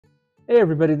Hey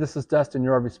everybody, this is Dustin,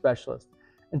 your RV specialist.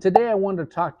 And today I wanted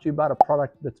to talk to you about a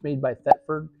product that's made by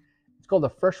Thetford. It's called the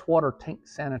Freshwater Tank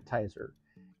Sanitizer.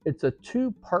 It's a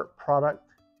two-part product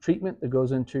treatment that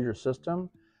goes into your system.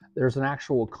 There's an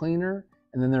actual cleaner,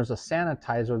 and then there's a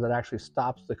sanitizer that actually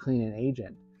stops the cleaning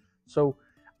agent. So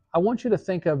I want you to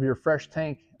think of your fresh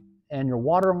tank and your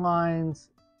water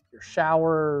lines, your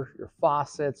shower, your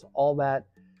faucets, all that.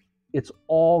 It's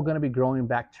all going to be growing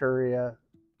bacteria,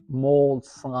 mold,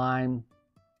 slime,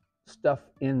 stuff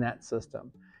in that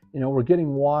system. You know, we're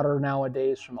getting water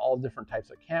nowadays from all different types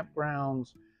of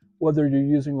campgrounds. Whether you're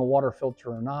using a water filter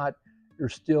or not, you're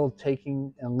still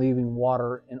taking and leaving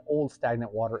water and old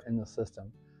stagnant water in the system.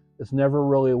 There's never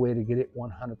really a way to get it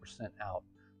 100% out.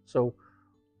 So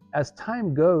as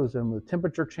time goes and the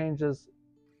temperature changes,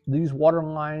 these water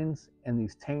lines and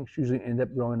these tanks usually end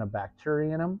up growing a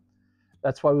bacteria in them.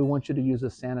 That's why we want you to use a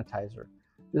sanitizer.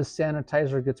 This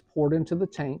sanitizer gets poured into the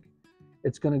tank.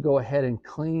 It's going to go ahead and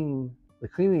clean, the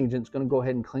cleaning agent's going to go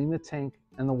ahead and clean the tank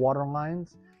and the water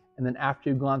lines. And then after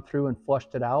you've gone through and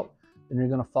flushed it out, then you're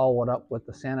going to follow it up with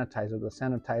the sanitizer. The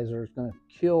sanitizer is going to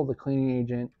kill the cleaning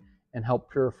agent and help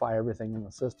purify everything in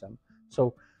the system.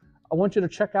 So I want you to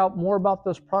check out more about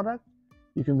this product.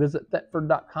 You can visit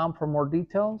Thetford.com for more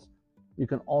details. You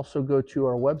can also go to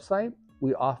our website.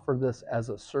 We offer this as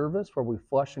a service where we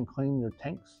flush and clean your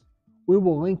tanks. We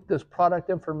will link this product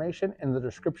information in the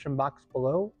description box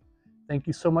below. Thank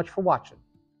you so much for watching.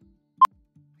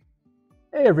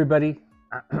 Hey everybody,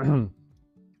 you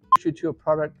to a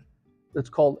product that's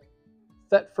called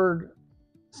Thetford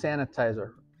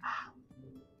Sanitizer.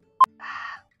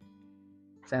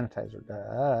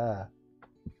 Sanitizer.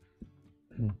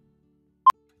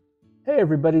 Hey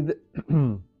everybody,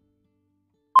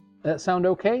 that sound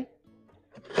okay?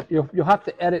 You'll have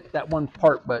to edit that one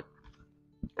part, but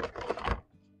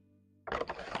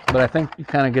I think you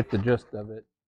kind of get the gist of it.